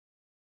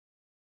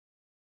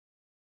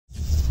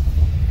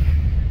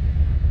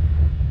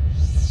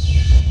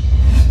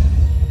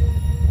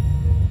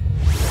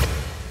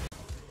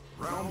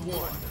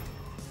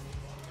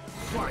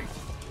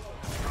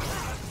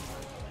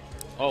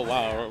Oh,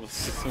 wow.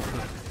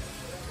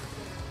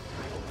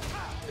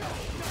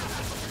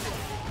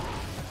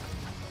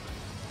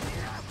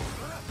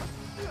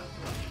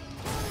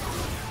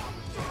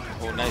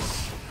 Oh,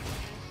 nice.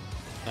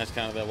 Nice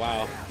counter there.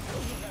 Wow.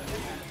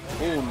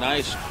 Oh,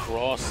 nice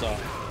cross up.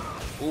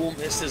 Oh,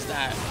 misses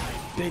that.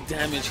 Big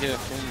damage here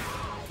from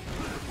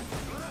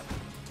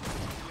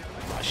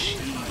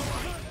Rashid.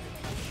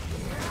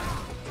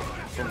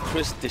 From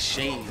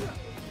Dechene.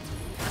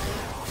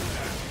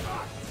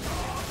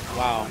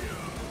 Wow.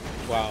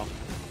 Wow.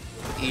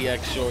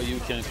 EX, sure you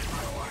can.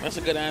 That's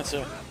a good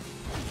answer.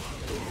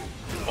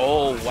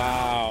 Oh,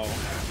 wow.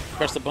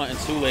 Press the button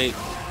too late.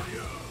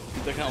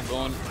 Keep the count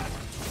going.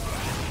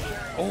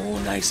 Oh,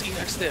 nice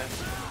EX there.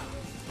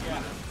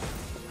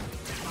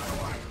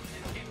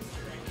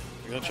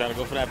 You're gonna try to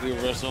go for that V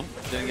reversal.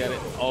 Didn't get it.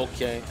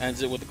 Okay.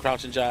 Ends it with the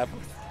crouching jab.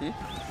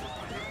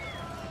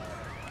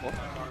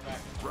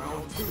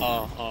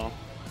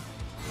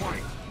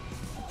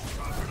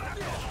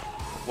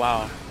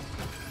 Wow.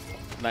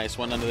 Nice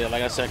one under there.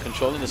 Like I said,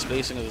 controlling the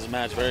spacing of this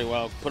match very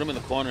well. Put him in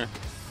the corner.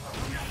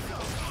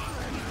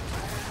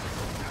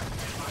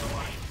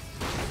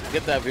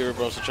 Get that V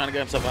reversal. Trying to get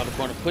himself out of the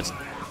corner. Puts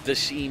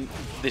Dechene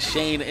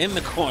in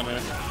the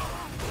corner.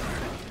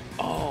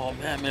 Oh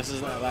man, misses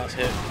that last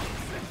hit.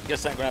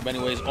 Gets that grab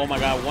anyways. Oh my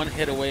god, one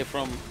hit away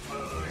from.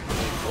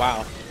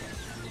 Wow.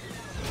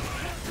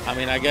 I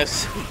mean, I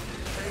guess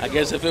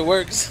if it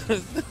works,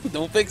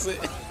 don't fix it.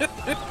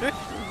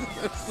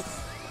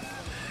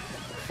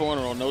 4 in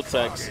a row, no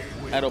text.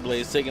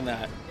 EdoBlaze taking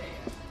that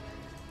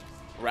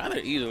rather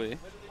easily.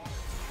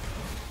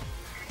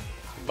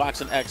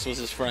 Boxing X was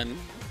his friend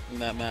in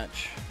that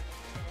match.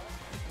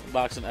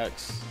 Boxing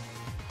X.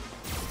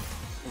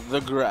 The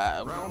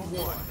grab.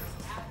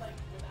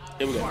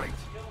 Here we go.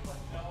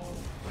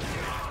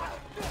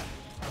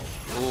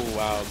 Oh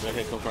wow, good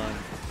hit confirmed.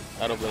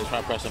 EdoBlaze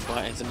trying to press some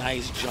buttons. A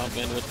nice jump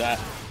in with that.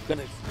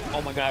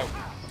 Oh my god,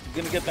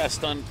 gonna get that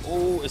stun.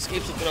 Oh,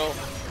 escapes the throw.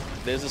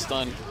 There's a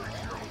stun.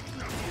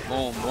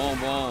 Boom, boom,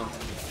 boom.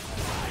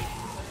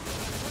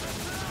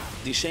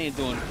 Dechene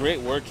doing great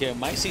work here.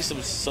 Might see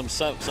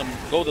some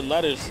golden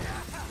letters.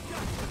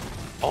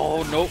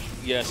 Oh nope.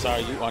 Yeah,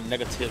 sorry, you are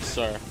negative,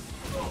 sir.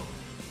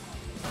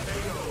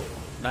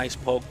 Nice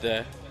poke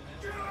there.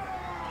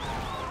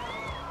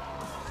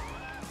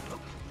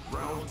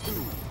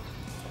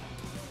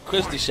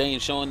 Dechene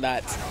showing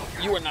that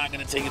you are not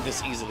going to take it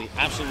this easily.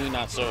 Absolutely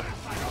not, sir.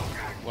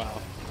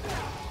 Wow.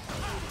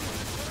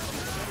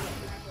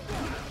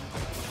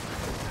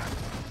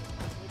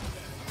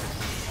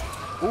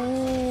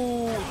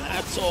 Ooh,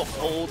 that's a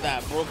hold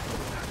that broke.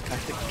 Got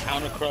the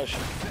counter crush.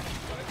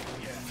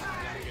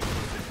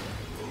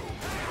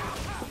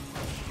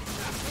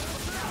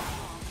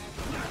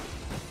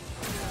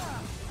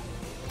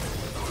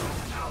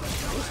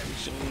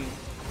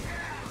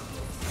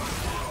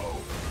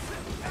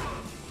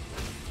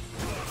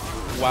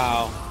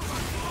 Wow.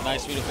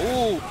 Nice video.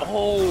 Ooh,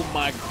 oh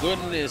my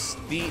goodness.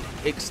 The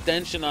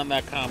extension on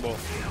that combo.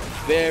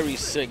 Very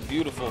sick.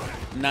 Beautiful.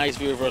 Nice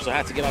V reversal.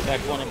 Had to get out that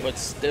corner, but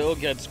still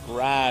gets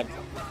grabbed.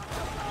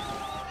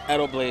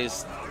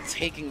 EdoBlaze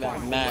taking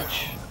that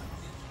match.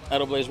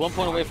 EdoBlaze 1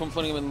 point away from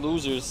putting him in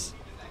losers.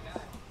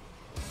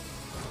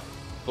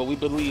 But we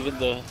believe in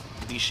the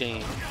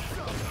Dechene.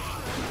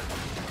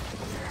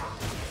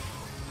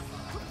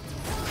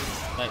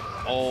 Like,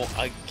 oh,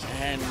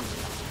 again.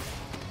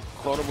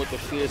 Caught him with the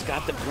fears,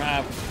 got the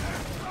grab.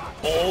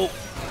 Oh,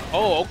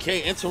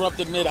 okay,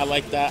 interrupted mid. I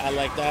like that, I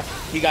like that.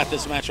 He got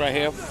this match right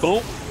here.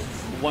 Boom,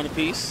 one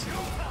apiece.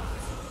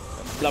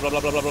 Blah, blah, blah,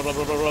 blah, blah, blah,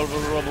 blah, blah, blah,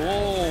 blah,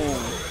 boom.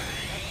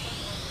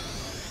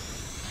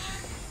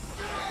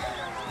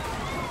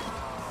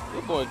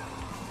 Good boy.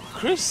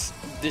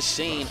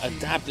 Dechene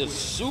adapted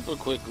super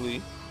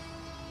quickly.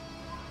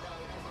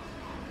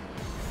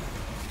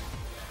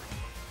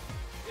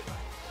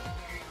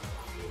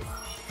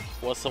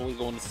 What are we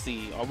going to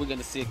see? Are we going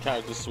to see a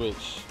character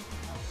switch?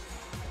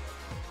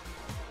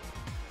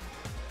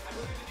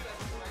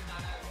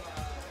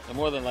 And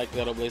more than likely,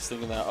 EdoBlaze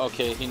thinking that,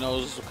 okay, he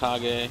knows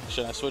Kage.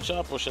 Should I switch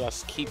up or should I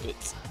keep it?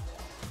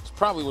 It's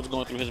probably what's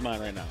going through his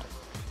mind right now.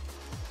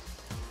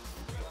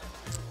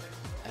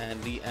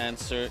 And the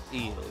answer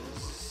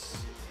is...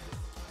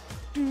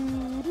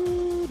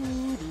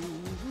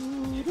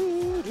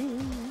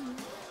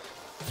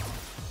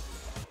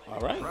 All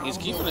right, he's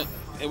keeping it.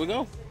 Here we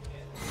go.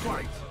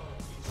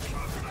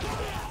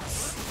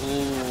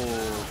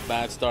 Ooh,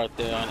 bad start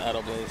there on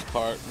EdoBlaze's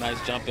part.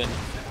 Nice jumping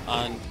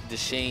on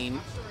Dechene.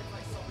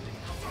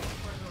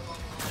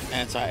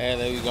 Anti-air,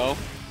 there we go.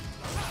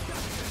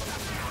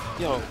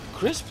 Yo,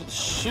 Crisp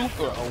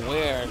super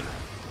aware.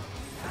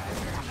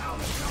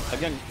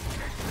 Again.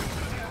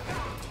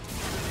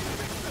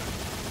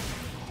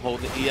 Hold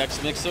the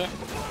EX mixer.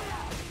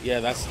 Yeah,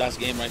 that's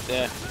game right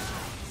there.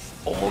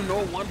 Oh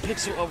no, 1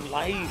 pixel of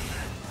life.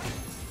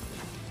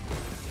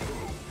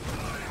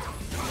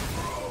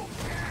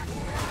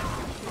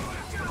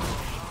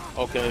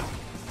 Okay,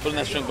 put in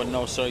that string, but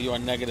no, sir, you are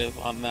negative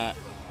on that.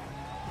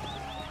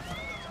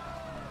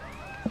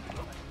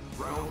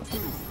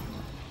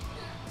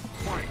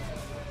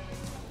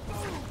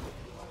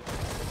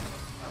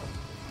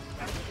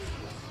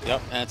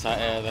 Yep,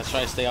 anti-air. Let's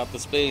try to stay out the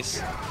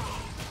space.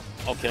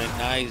 Okay,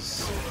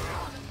 nice.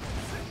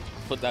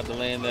 Put that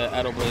delay in there.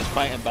 EdoBlaze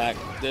fighting back.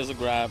 There's a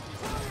grab.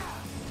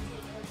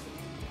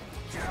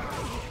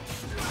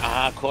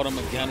 Ah, caught him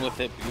again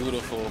with it.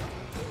 Beautiful.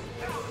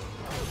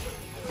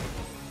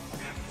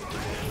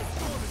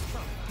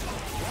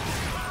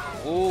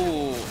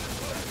 Ooh.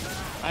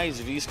 Nice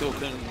V-skill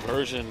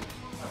conversion.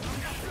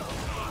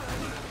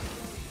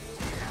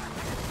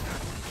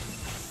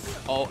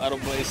 Oh,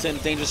 EdoBlaze in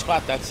danger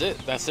spot. That's it.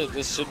 That's it.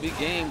 This should be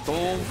game.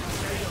 Boom.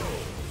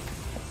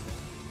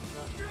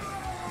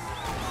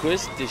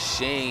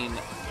 Dechene,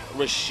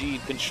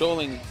 Rashid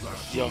controlling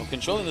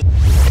the